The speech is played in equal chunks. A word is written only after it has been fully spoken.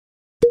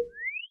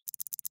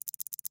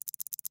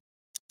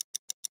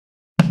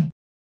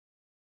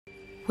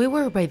We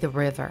were by the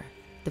river.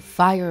 The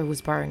fire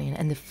was burning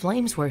and the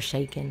flames were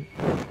shaking.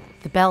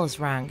 The bells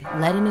rang,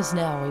 letting us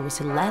know it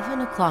was 11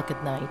 o'clock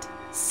at night.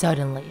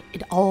 Suddenly,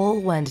 it all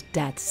went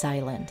dead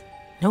silent.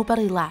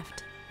 Nobody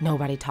laughed,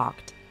 nobody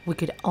talked. We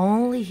could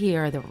only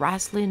hear the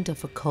rustling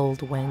of a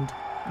cold wind.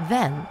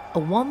 Then, a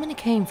woman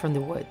came from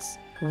the woods.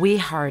 We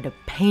heard a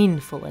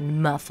painful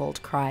and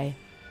muffled cry.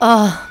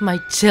 "Oh, my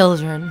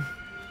children!"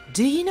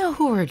 Do you know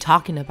who we're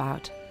talking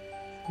about?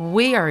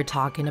 We are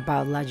talking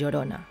about La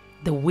Llorona,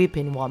 the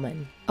weeping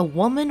woman. A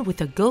woman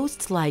with a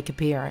ghost-like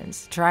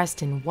appearance,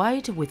 dressed in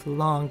white with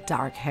long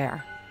dark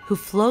hair, who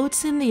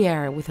floats in the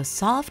air with a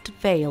soft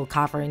veil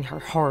covering her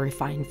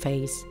horrifying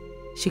face.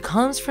 She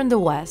comes from the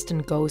west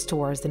and goes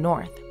towards the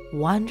north,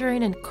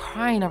 wandering and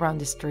crying around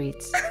the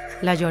streets.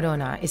 La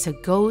Llorona is a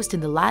ghost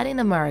in the Latin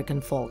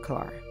American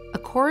folklore.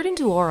 According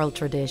to oral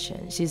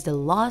tradition, she's the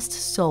lost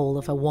soul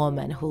of a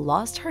woman who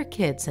lost her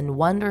kids and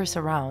wanders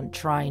around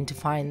trying to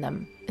find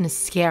them, and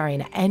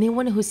scaring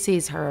anyone who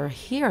sees her or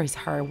hears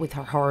her with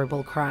her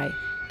horrible cry.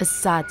 A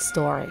sad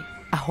story,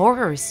 a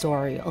horror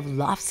story of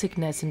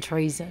lovesickness and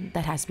treason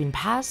that has been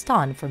passed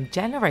on from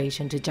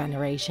generation to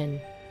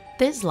generation.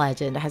 This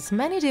legend has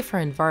many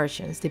different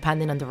versions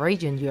depending on the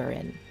region you're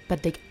in,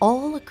 but they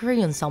all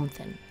agree on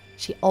something.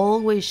 She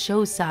always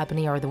shows up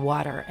near the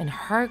water and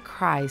her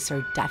cries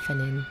are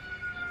deafening.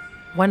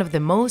 One of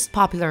the most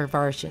popular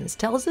versions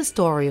tells the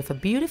story of a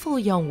beautiful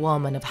young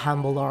woman of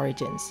humble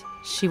origins.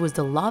 She was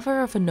the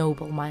lover of a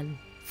nobleman.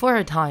 For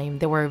a time,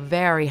 they were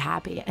very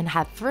happy and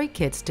had 3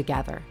 kids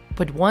together.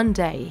 But one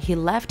day, he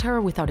left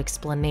her without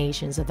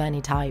explanations of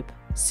any type.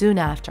 Soon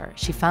after,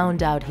 she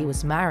found out he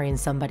was marrying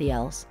somebody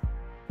else.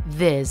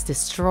 This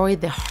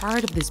destroyed the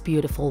heart of this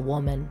beautiful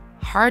woman.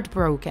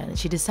 Heartbroken,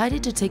 she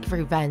decided to take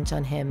revenge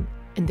on him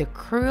in the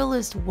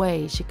cruelest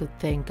way she could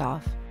think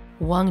of.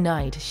 One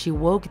night, she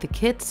woke the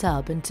kids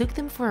up and took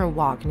them for a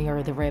walk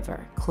near the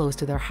river, close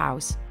to their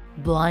house.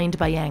 Blind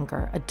by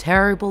anger, a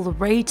terrible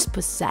rage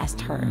possessed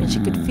her and she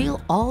could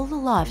feel all the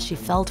love she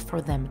felt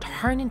for them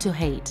turn into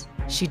hate.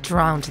 She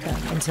drowned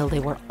them until they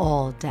were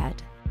all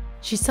dead.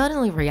 She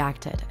suddenly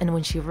reacted, and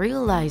when she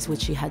realized what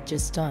she had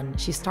just done,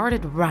 she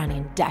started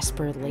running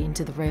desperately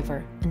into the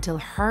river until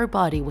her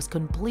body was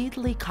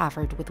completely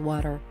covered with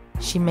water.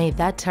 She made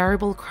that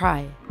terrible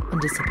cry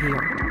and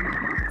disappeared.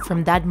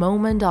 From that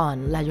moment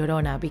on, La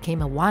Llorona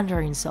became a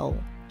wandering soul.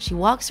 She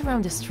walks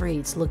around the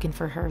streets looking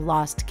for her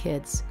lost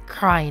kids,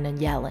 crying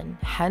and yelling,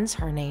 hence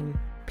her name.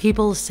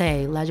 People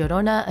say La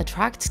Llorona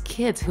attracts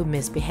kids who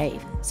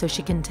misbehave, so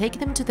she can take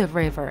them to the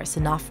river as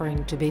an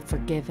offering to be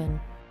forgiven.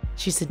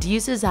 She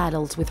seduces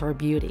adults with her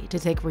beauty to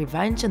take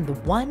revenge on the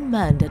one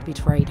man that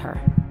betrayed her.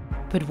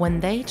 But when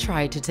they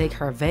try to take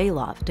her veil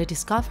off, they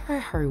discover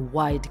her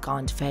white,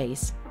 gaunt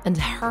face and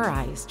her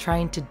eyes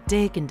trying to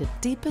dig in the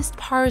deepest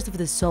parts of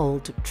the soul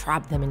to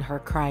trap them in her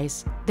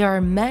cries. There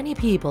are many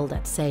people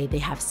that say they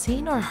have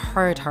seen or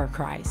heard her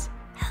cries.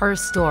 Her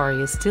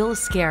story still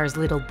scares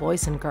little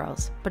boys and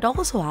girls, but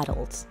also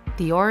adults.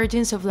 The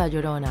origins of La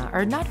Llorona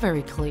are not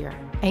very clear.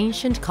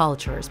 Ancient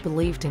cultures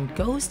believed in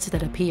ghosts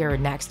that appear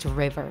next to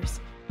rivers.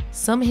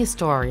 Some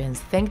historians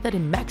think that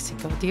in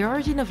Mexico, the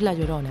origin of La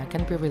Llorona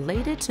can be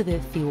related to the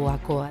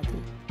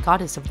Cihuacoatl,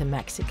 goddess of the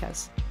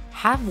Mexicas,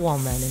 half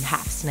woman and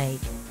half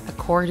snake.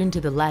 According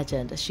to the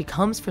legend, she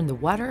comes from the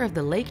water of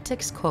the Lake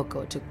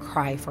Texcoco to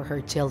cry for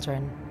her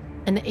children.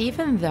 And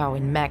even though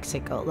in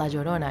Mexico, La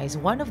Llorona is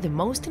one of the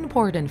most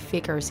important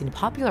figures in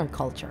popular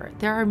culture,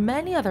 there are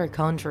many other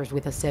countries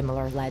with a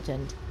similar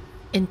legend.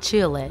 In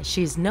Chile,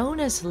 she is known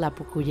as La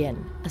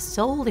Pucuyen, a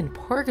soul in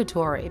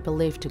purgatory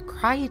believed to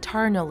cry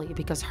eternally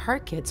because her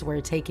kids were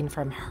taken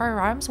from her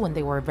arms when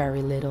they were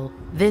very little.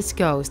 This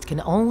ghost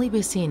can only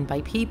be seen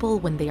by people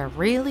when they are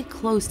really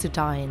close to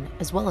dying,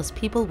 as well as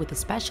people with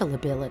special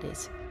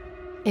abilities.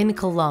 In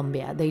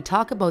Colombia, they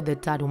talk about the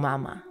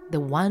Tarumama, the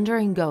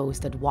wandering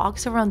ghost that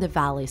walks around the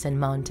valleys and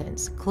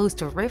mountains, close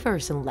to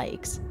rivers and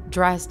lakes,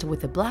 dressed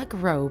with a black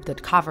robe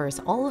that covers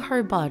all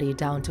her body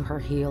down to her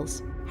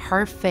heels.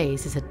 Her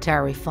face is a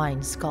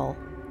terrifying skull,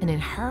 and in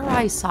her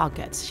eye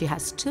sockets she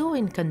has 2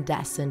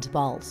 incandescent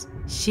balls.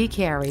 She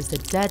carries the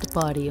dead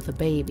body of a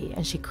baby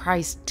and she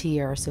cries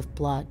tears of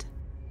blood.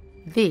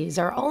 These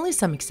are only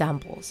some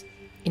examples.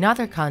 In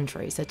other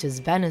countries such as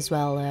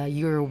Venezuela,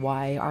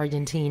 Uruguay,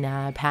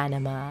 Argentina,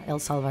 Panama, El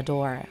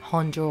Salvador,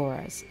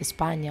 Honduras,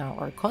 España,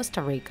 or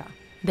Costa Rica,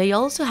 they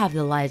also have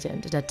the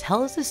legend that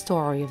tells the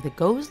story of the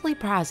ghostly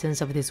presence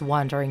of this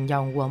wandering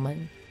young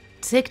woman.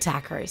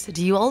 TikTakers,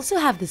 do you also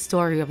have the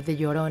story of the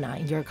Llorona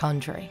in your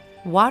country?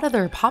 What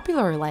other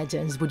popular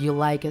legends would you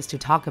like us to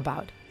talk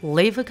about?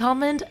 Leave a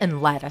comment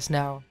and let us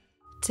know.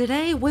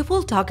 Today, we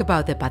will talk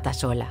about the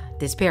PATASOLA,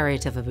 the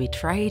spirit of a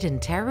betrayed and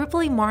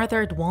terribly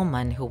murdered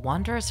woman who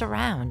wanders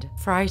around,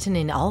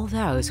 frightening all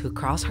those who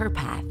cross her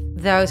path.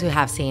 Those who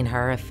have seen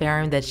her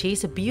affirm that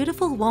she's a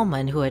beautiful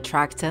woman who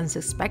attracts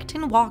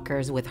unsuspecting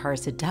walkers with her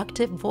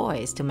seductive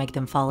voice to make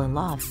them fall in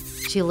love.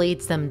 She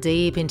leads them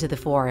deep into the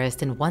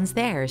forest, and once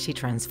there, she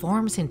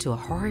transforms into a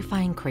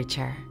horrifying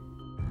creature.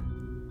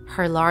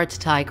 Her large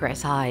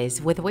tigress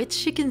eyes, with which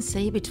she can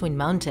see between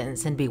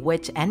mountains and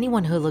bewitch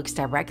anyone who looks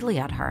directly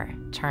at her,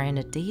 turn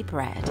a deep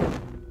red.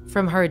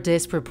 From her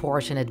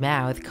disproportionate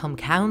mouth come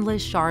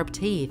countless sharp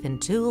teeth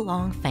and 2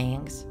 long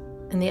fangs.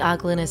 And the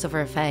ugliness of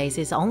her face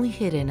is only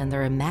hidden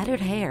under a matted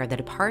hair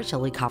that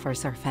partially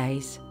covers her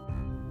face.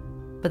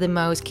 But the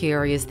most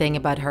curious thing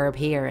about her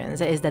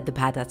appearance is that the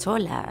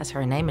PATASOLA, as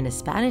her name in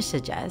Spanish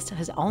suggests,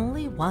 has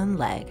only 1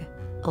 leg.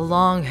 A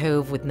long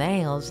hoof with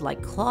nails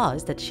like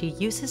claws that she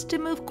uses to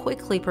move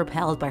quickly,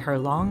 propelled by her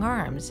long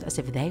arms as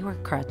if they were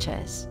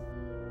crutches.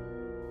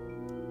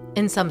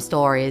 In some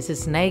stories,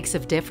 snakes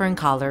of different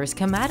colors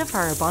come out of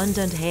her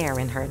abundant hair,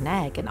 and her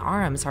neck and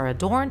arms are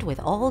adorned with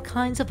all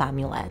kinds of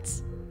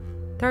amulets.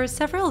 There are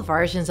several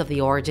versions of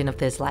the origin of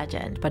this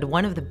legend, but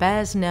one of the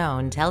best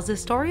known tells the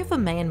story of a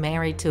man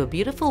married to a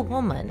beautiful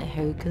woman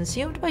who,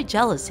 consumed by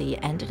jealousy,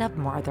 ended up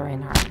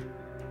murdering her.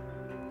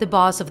 The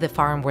boss of the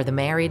farm where the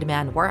married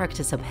man worked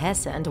as a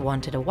peasant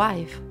wanted a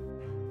wife.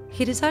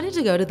 He decided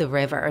to go to the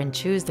river and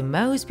choose the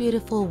most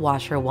beautiful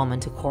washerwoman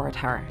to court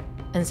her.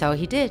 And so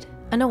he did,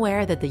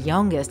 unaware that the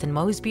youngest and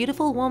most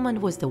beautiful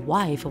woman was the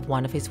wife of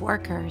one of his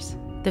workers.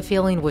 The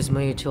feeling was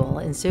mutual,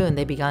 and soon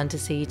they began to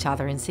see each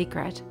other in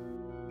secret.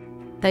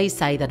 They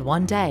say that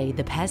one day,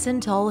 the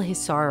peasant told his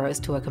sorrows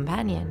to a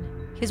companion.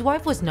 His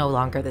wife was no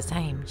longer the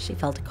same. She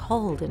felt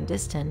cold and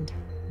distant.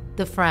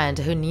 The friend,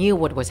 who knew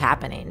what was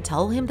happening,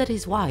 told him that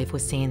his wife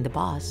was seeing the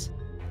boss.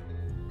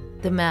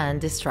 The man,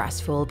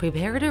 distrustful,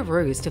 prepared a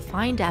ruse to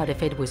find out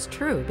if it was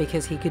true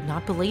because he could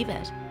not believe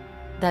it.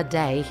 That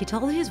day, he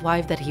told his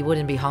wife that he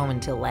wouldn't be home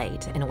until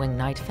late, and when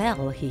night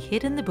fell, he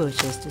hid in the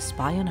bushes to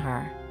spy on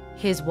her.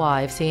 His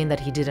wife, seeing that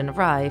he didn't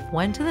arrive,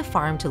 went to the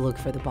farm to look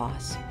for the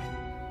boss.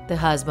 The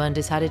husband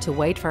decided to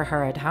wait for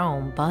her at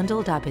home,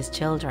 bundled up his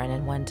children,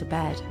 and went to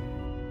bed.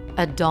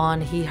 At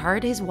dawn, he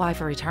heard his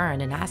wife return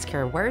and ask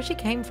her where she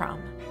came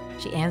from.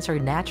 She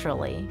answered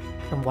naturally,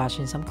 from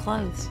washing some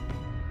clothes.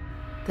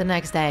 The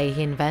next day,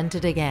 he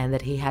invented again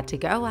that he had to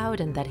go out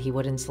and that he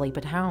wouldn't sleep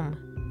at home.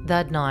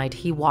 That night,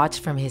 he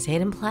watched from his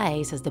hidden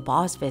place as the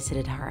boss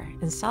visited her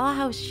and saw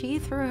how she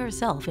threw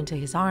herself into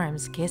his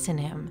arms, kissing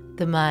him.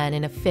 The man,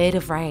 in a fit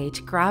of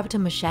rage, grabbed a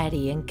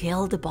machete and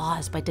killed the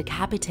boss by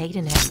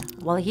decapitating him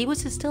while he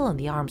was still in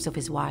the arms of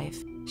his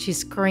wife. She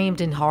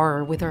screamed in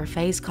horror with her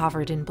face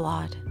covered in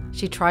blood.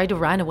 She tried to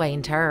run away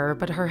in terror,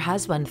 but her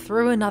husband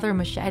threw another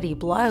machete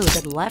blow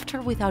that left her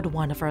without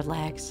one of her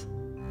legs.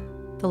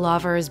 The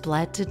lovers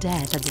bled to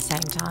death at the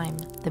same time.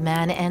 The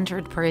man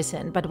entered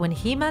prison, but when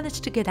he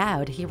managed to get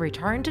out, he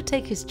returned to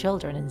take his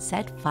children and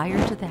set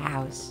fire to the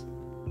house.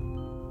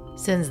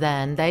 Since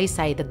then, they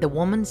say that the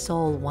woman's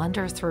soul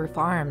wanders through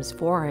farms,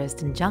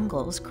 forests, and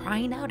jungles,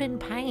 crying out in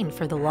pain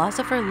for the loss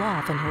of her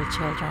love and her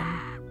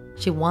children.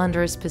 She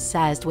wanders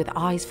possessed with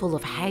eyes full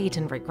of hate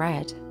and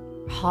regret,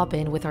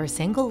 hopping with her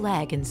single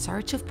leg in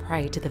search of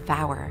prey to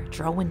devour,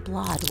 drawing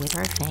blood with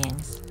her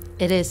fangs.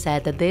 It is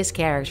said that this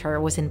character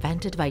was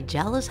invented by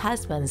jealous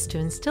husbands to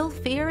instill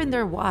fear in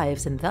their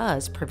wives and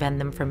thus prevent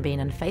them from being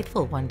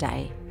unfaithful one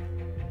day.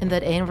 And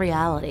that in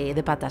reality,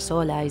 the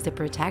PATASOLA is the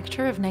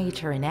protector of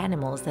nature and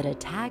animals that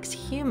attacks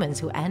humans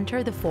who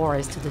enter the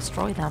forest to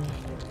destroy them.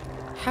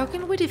 How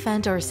can we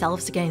defend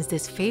ourselves against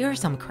this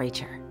fearsome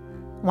creature?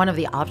 One of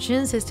the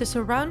options is to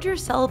surround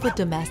yourself with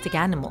domestic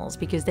animals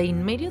because they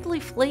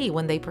immediately flee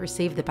when they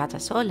perceive the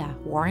PATASOLA,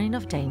 warning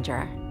of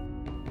danger.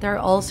 There are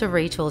also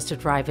rituals to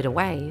drive it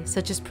away,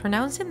 such as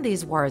pronouncing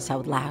these words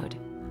out loud.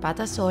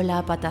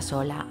 PATASOLA,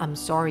 PATASOLA, I'm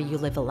sorry you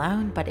live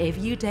alone, but if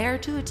you dare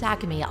to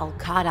attack me, I'll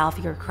cut off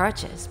your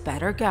crutches.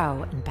 Better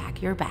go and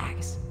pack your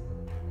bags.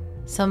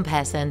 Some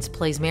peasants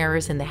place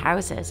mirrors in the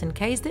houses in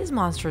case this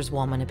monstrous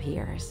woman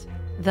appears.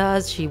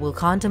 Thus, she will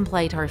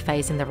contemplate her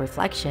face in the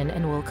reflection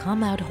and will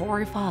come out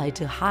horrified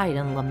to hide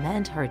and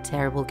lament her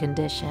terrible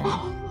condition.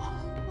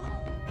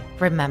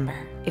 Remember,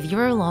 if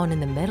you're alone in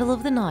the middle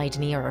of the night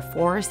near a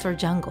forest or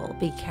jungle,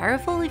 be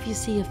careful if you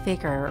see a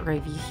figure or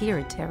if you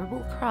hear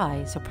terrible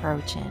cries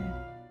approaching.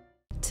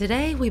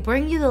 Today, we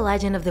bring you the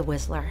legend of the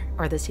Whistler,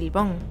 or the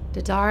Silbón,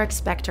 the dark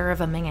specter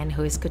of a man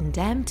who is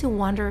condemned to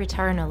wander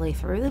eternally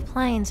through the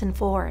plains and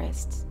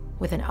forests,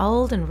 with an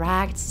old and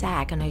ragged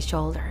sack on his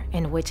shoulder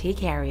in which he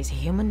carries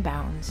human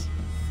bones.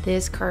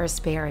 This cursed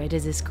spirit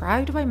is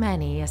described by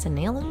many as an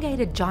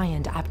elongated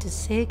giant up to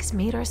 6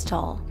 meters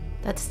tall,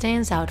 that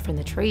stands out from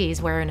the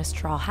trees wearing a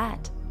straw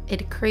hat.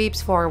 It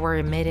creeps forward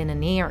emitting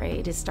an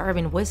eerie,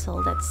 disturbing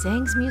whistle that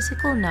sings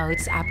musical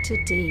notes up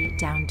to D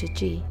down to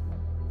G.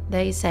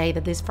 They say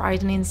that this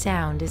frightening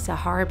sound is a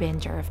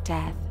harbinger of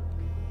death.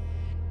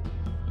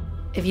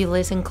 If you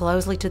listen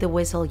closely to the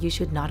whistle, you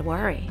should not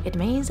worry. It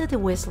means that the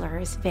whistler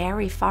is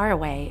very far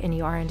away and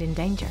you aren't in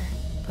danger.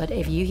 But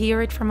if you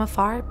hear it from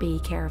afar,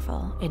 be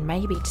careful. It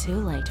may be too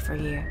late for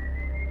you.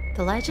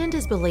 The legend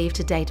is believed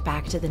to date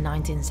back to the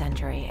 19th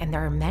century, and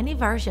there are many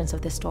versions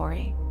of the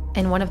story.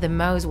 And one of the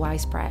most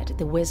widespread,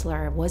 the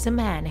Whistler, was a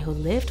man who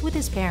lived with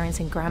his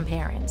parents and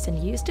grandparents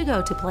and used to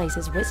go to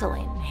places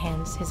whistling,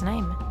 hence his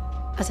name.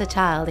 As a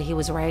child, he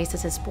was raised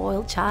as a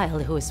spoiled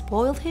child who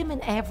spoiled him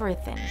in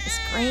everything,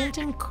 screamed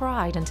and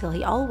cried until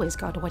he always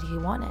got what he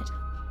wanted.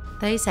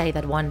 They say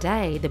that one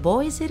day, the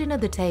boy sitting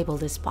at the table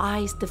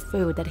despised the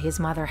food that his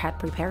mother had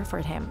prepared for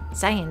him,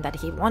 saying that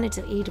he wanted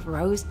to eat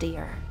roast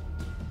deer.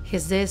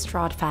 His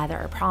distraught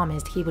father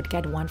promised he would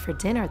get one for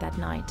dinner that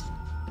night.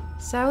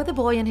 So the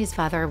boy and his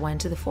father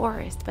went to the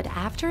forest, but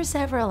after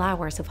several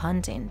hours of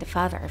hunting, the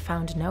father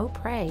found no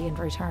prey and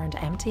returned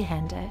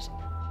empty-handed.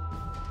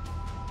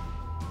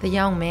 The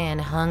young man,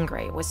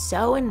 hungry, was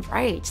so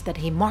enraged that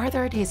he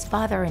murdered his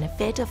father in a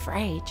fit of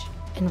rage.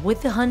 And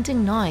with the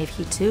hunting knife,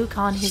 he took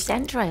on his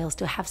entrails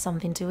to have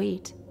something to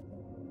eat.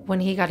 When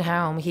he got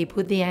home, he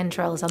put the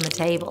entrails on the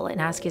table and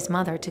asked his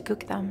mother to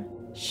cook them.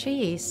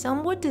 She,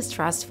 somewhat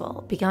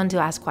distrustful, began to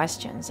ask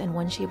questions, and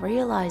when she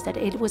realized that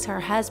it was her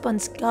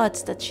husband's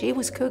guts that she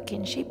was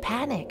cooking, she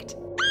panicked.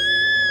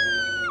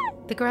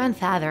 The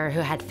grandfather,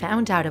 who had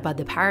found out about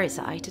the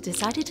parasite,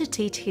 decided to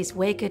teach his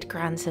wicked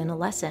grandson a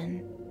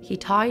lesson. He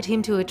tied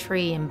him to a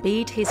tree and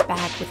beat his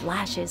back with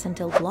lashes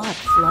until blood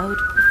flowed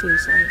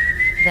profusely.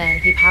 Then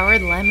he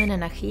poured lemon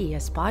and ají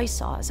as spice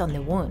sauce on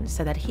the wound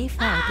so that he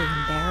felt the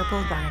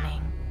unbearable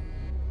burning.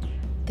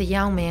 The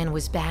young man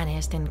was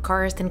banished and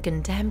cursed and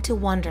condemned to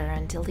wander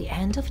until the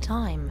end of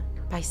time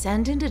by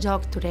sending the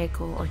dog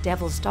Tureko, or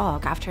devil's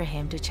dog, after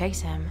him to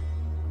chase him.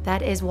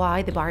 That is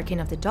why the barking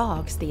of the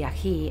dogs, the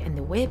ají, and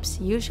the whips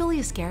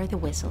usually scare the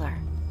whistler.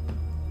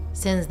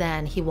 Since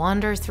then, he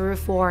wanders through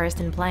forest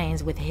and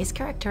plains with his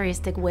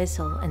characteristic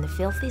whistle and the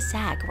filthy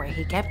sack where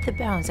he kept the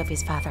bones of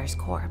his father's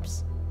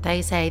corpse.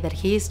 They say that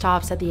he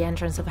stops at the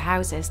entrance of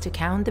houses to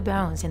count the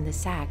bones in the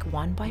sack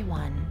one by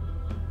one.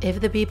 If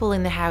the people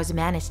in the house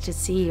manage to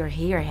see or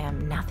hear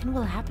him, nothing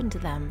will happen to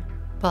them.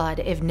 But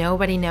if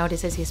nobody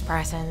notices his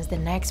presence, the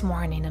next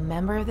morning a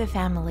member of the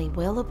family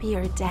will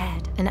appear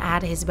dead and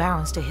add his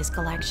bones to his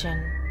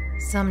collection.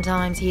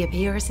 Sometimes he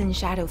appears in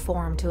shadow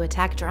form to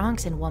attack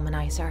drunks and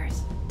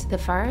womanizers. To the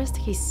first,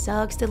 he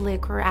sucks the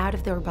liquor out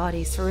of their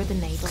bodies through the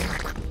navel.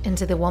 And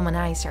to the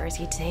womanizers,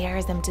 he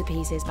tears them to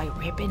pieces by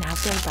ripping out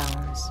their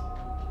bones.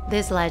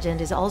 This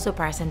legend is also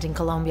present in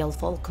Colombian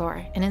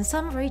folklore, and in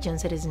some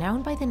regions it is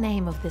known by the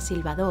name of the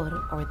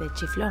silbador, or the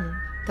chiflón.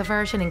 The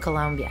version in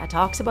Colombia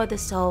talks about the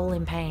soul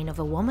in pain of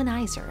a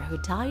womanizer who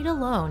died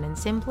alone and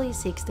simply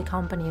seeks the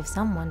company of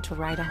someone to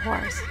ride a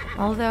horse.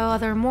 Although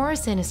other more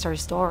sinister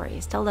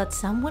stories tell that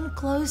someone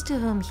close to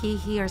whom he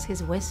hears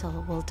his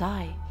whistle will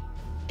die.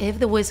 If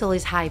the whistle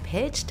is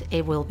high-pitched,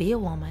 it will be a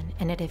woman,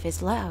 and if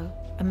it's low,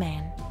 a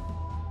man.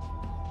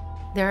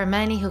 There are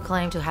many who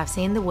claim to have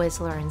seen the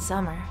whistler in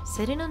summer,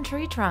 sitting on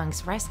tree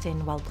trunks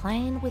resting while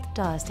playing with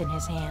dust in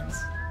his hands.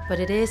 But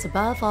it is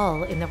above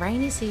all in the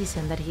rainy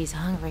season that he's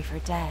hungry for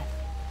death.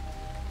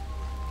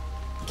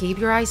 Keep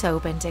your eyes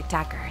open,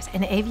 TikTakers,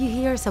 and if you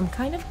hear some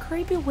kind of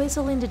creepy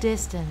whistle in the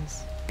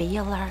distance, be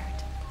alert.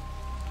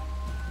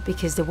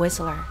 Because the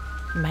whistler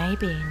may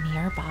be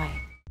nearby.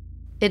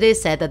 It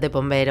is said that the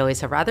bombero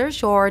is a rather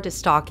short,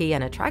 stocky,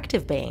 and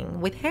attractive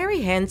being, with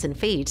hairy hands and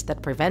feet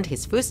that prevent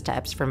his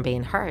footsteps from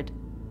being heard.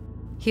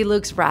 He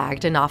looks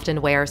ragged and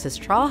often wears a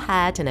straw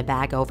hat and a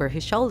bag over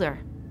his shoulder.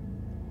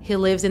 He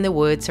lives in the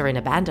woods or in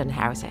abandoned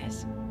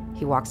houses.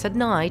 He walks at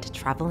night,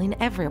 traveling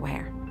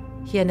everywhere.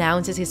 He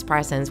announces his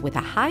presence with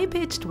a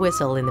high-pitched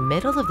whistle in the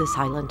middle of the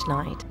silent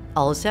night.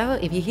 Also,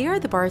 if you hear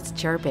the birds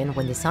chirping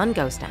when the sun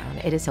goes down,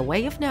 it is a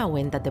way of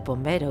knowing that the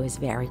bombero is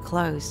very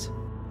close.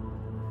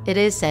 It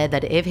is said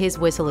that if his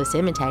whistle is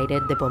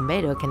imitated, the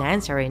bombero can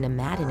answer in a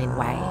maddening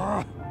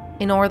way.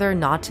 In order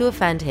not to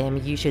offend him,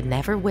 you should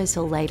never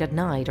whistle late at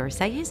night or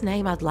say his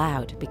name out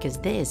loud, because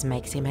this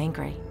makes him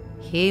angry.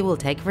 He will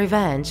take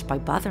revenge by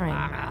bothering.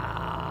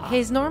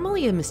 He's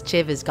normally a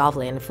mischievous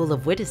goblin full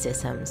of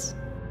witticisms.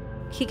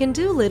 He can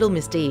do little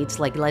misdeeds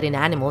like letting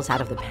animals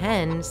out of the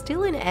pen,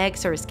 stealing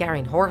eggs, or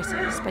scaring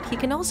horses, but he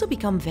can also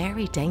become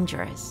very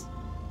dangerous.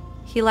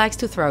 He likes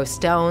to throw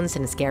stones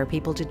and scare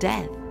people to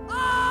death.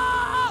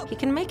 He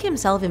can make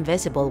himself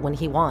invisible when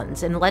he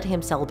wants and let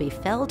himself be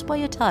felt by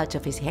a touch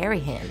of his hairy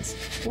hands,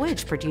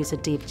 which produce a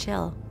deep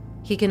chill.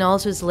 He can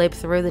also slip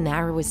through the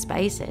narrowest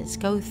spaces,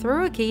 go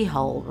through a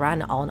keyhole,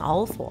 run on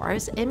all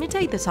fours,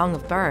 imitate the song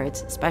of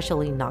birds,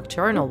 especially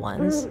nocturnal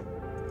ones,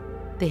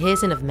 the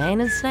hissing of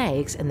men and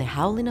snakes, and the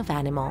howling of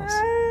animals.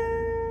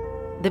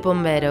 The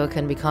bombero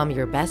can become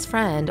your best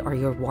friend or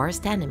your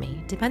worst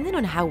enemy, depending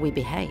on how we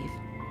behave.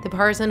 The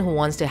person who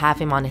wants to have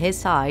him on his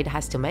side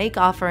has to make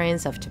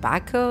offerings of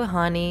tobacco,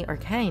 honey, or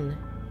cane.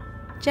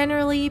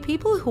 Generally,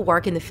 people who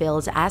work in the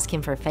fields ask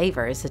him for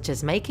favors such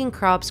as making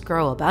crops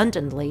grow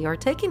abundantly or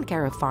taking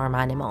care of farm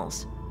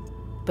animals.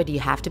 But you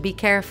have to be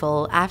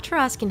careful. After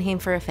asking him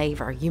for a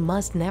favor, you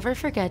must never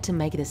forget to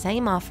make the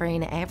same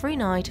offering every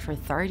night for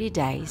 30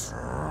 days.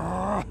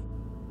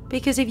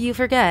 Because if you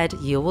forget,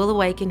 you will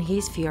awaken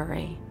his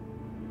fury.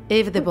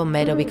 If the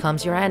bombero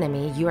becomes your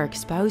enemy, you are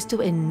exposed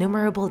to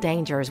innumerable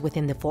dangers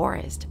within the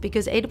forest,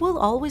 because it will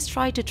always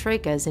try to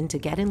trick us into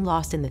getting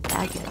lost in the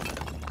thicket.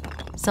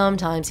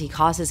 Sometimes he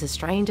causes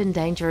strange and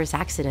dangerous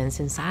accidents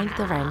inside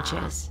the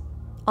ranches.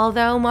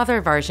 Although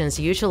modern versions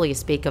usually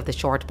speak of the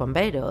short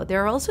Pombero,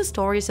 there are also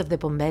stories of the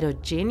Pombero,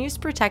 genius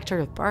protector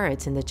of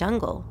birds in the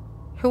jungle,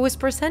 who was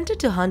presented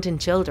to hunting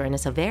children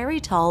as a very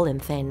tall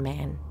and thin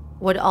man.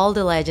 What all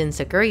the legends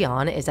agree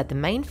on is that the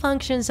main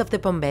functions of the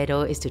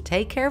Pombero is to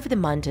take care of the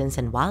mountains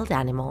and wild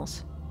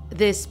animals.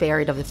 This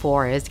spirit of the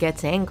forest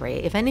gets angry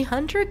if any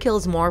hunter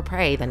kills more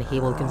prey than he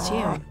will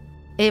consume.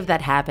 If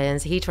that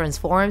happens, he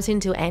transforms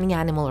into any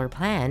animal or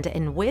plant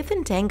and with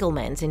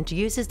entanglements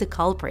induces the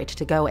culprit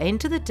to go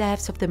into the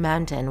depths of the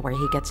mountain where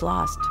he gets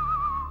lost.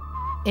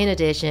 In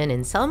addition,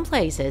 in some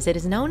places, it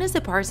is known as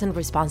the person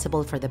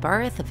responsible for the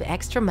birth of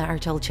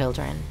extramarital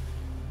children.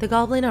 The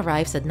goblin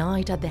arrives at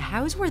night at the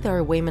house where there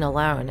are women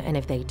alone, and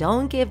if they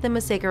don't give them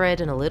a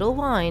cigarette and a little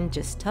wine,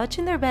 just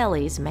touching their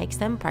bellies makes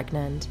them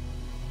pregnant.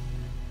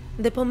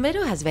 The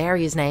Pombero has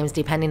various names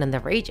depending on the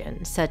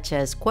region, such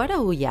as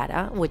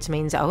Cuarahuyara, which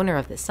means owner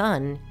of the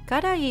sun,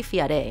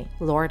 Caraifiare,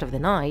 lord of the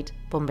night,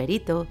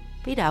 Pomberito,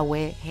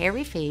 Pirawe,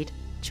 hairy feet,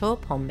 Cho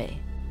Pombe.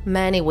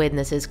 Many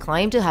witnesses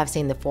claim to have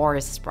seen the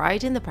forest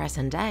sprite in the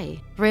present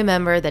day.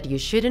 Remember that you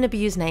shouldn't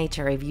abuse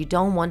nature if you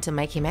don't want to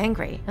make him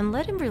angry, and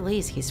let him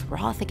release his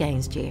wrath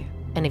against you.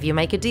 And if you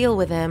make a deal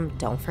with him,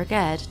 don't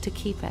forget to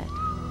keep it.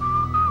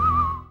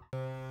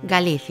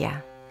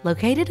 Galicia,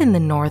 located in the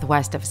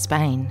northwest of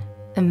Spain,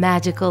 a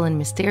magical and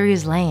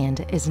mysterious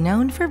land, is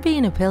known for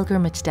being a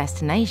pilgrimage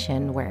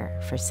destination where,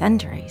 for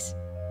centuries,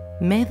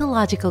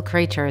 mythological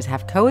creatures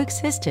have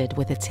coexisted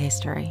with its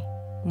history.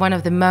 One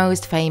of the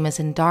most famous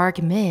and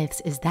dark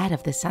myths is that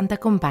of the Santa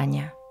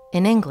Compañía,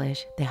 in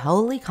English, the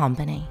Holy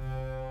Company.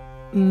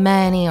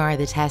 Many are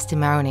the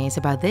testimonies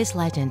about this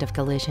legend of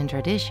Galician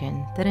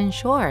tradition that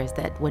ensures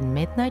that when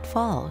midnight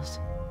falls,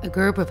 a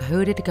group of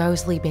hooded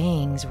ghostly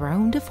beings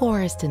roam the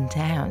forests and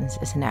towns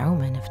as an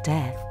omen of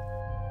death.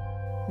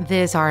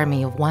 This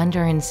army of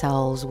wandering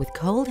souls with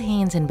cold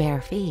hands and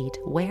bare feet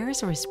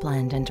wears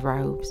resplendent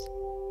robes.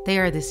 They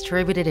are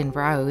distributed in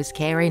rows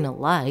carrying a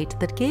light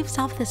that gives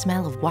off the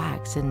smell of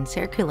wax and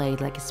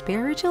circulate like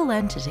spiritual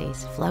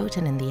entities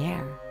floating in the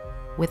air,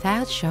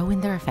 without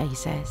showing their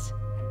faces.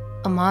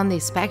 Among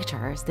these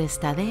specters, the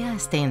Stadea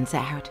stands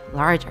out,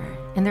 larger,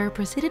 and they're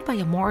preceded by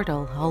a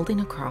mortal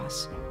holding a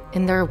cross.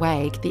 In their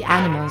wake, the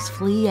animals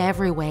flee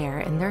everywhere,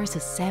 and there's a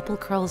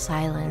sepulchral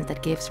silence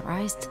that gives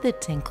rise to the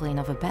tinkling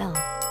of a bell,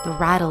 the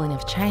rattling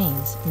of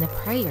chains, and the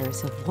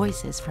prayers of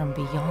voices from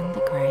beyond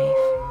the grave.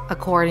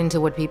 According to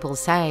what people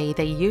say,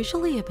 they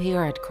usually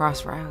appear at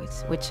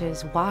crossroads, which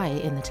is why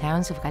in the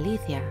towns of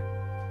Galicia,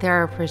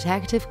 there are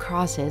protective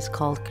crosses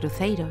called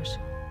cruceiros,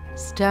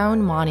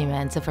 stone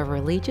monuments of a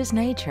religious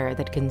nature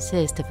that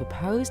consist of a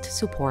post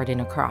supporting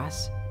a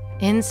cross.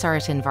 In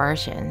certain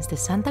versions, the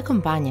Santa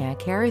Compañía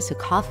carries a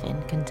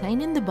coffin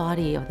containing the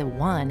body of the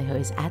one who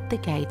is at the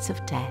gates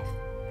of death.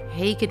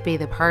 He could be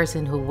the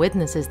person who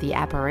witnesses the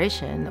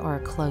apparition or a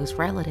close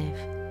relative.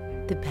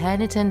 The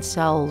penitent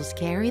souls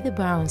carry the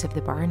bones of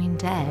the burning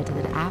dead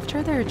that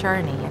after their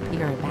journey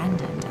appear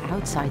abandoned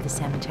outside the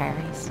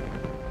cemeteries.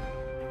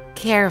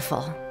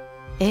 Careful!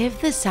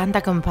 If the Santa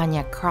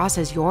Compañía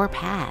crosses your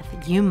path,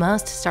 you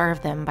must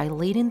serve them by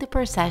leading the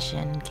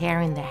procession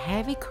carrying the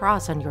heavy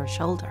cross on your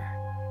shoulder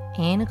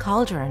in a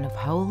cauldron of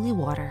holy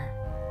water.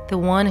 The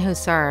one who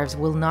serves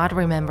will not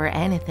remember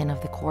anything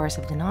of the course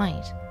of the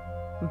night,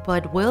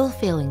 but will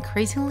feel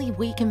increasingly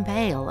weak and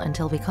pale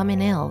until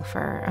becoming ill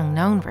for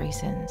unknown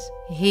reasons.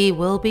 He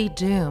will be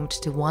doomed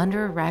to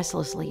wander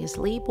restlessly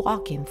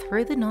sleepwalking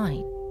through the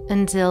night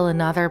until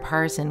another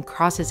person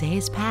crosses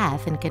his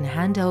path and can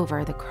hand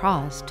over the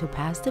cross to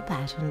pass the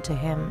baton to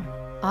him.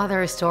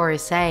 Other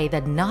stories say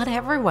that not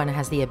everyone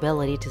has the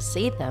ability to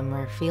see them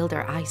or feel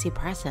their icy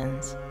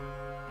presence.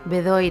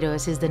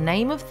 Bedoiros is the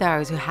name of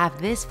those who have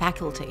this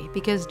faculty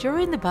because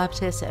during the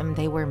baptism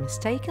they were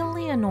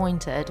mistakenly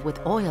anointed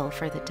with oil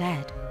for the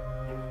dead.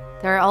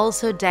 There are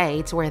also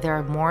dates where there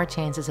are more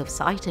chances of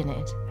sighting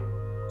it,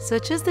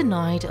 such as the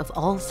night of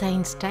All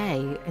Saints'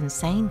 Day and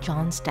St.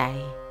 John's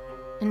Day.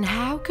 And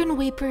how can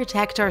we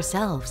protect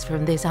ourselves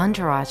from this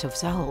entourage of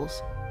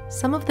souls?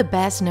 Some of the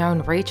best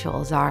known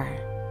rituals are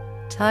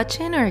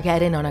touching or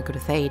getting on a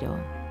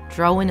cruceiro,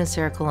 drawing a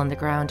circle on the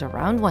ground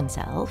around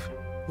oneself,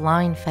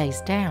 lying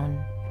face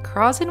down,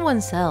 crossing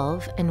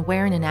oneself, and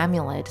wearing an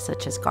amulet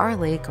such as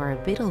garlic or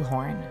a beetle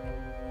horn.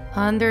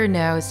 Under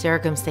no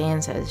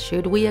circumstances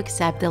should we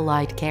accept the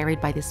light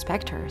carried by the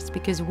specters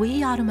because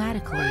we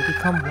automatically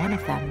become one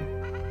of them.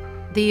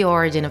 The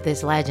origin of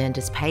this legend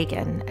is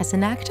pagan, as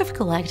an act of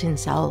collecting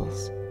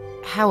souls.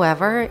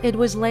 However, it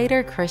was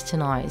later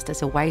Christianized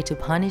as a way to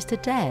punish the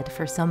dead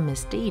for some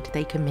misdeed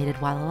they committed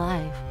while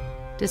alive.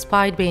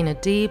 Despite being a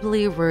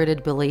deeply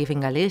rooted belief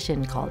in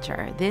Galician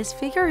culture, this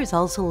figure is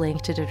also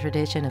linked to the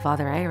tradition of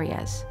other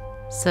areas,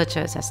 such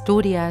as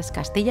Asturias,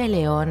 Castilla y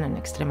León, and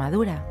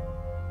Extremadura,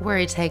 where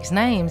it takes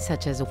names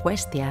such as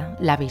Huestia,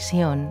 La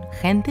Visión,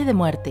 Gente de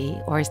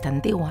Muerte, or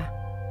Estantigua.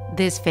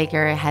 This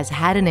figure has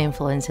had an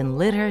influence in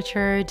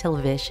literature,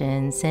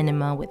 television,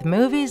 cinema, with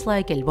movies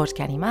like El Bosque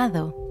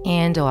Animado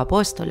and O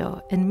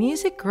Apóstolo, and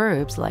music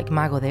groups like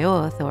Mago de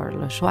Oz or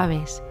Los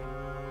Suaves.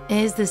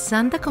 Is the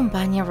Santa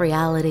Campagna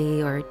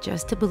reality or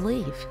just a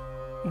belief?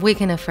 We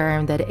can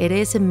affirm that it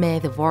is a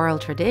myth of oral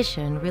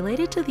tradition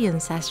related to the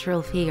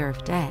ancestral fear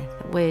of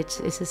death, which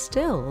is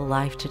still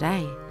alive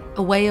today.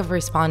 A way of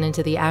responding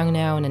to the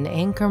unknown and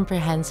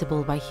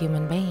incomprehensible by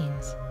human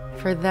beings.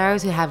 For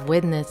those who have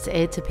witnessed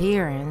its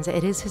appearance,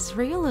 it is as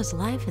real as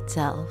life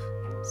itself.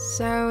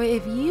 So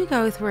if you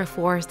go through a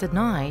forest at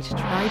night,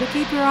 try to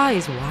keep your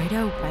eyes wide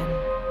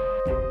open.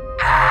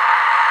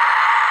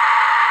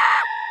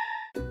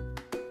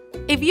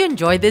 If you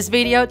enjoyed this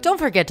video, don't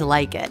forget to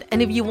like it.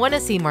 And if you want to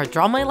see more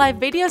Draw My Life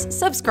videos,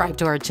 subscribe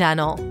to our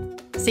channel.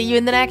 See you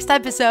in the next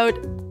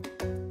episode.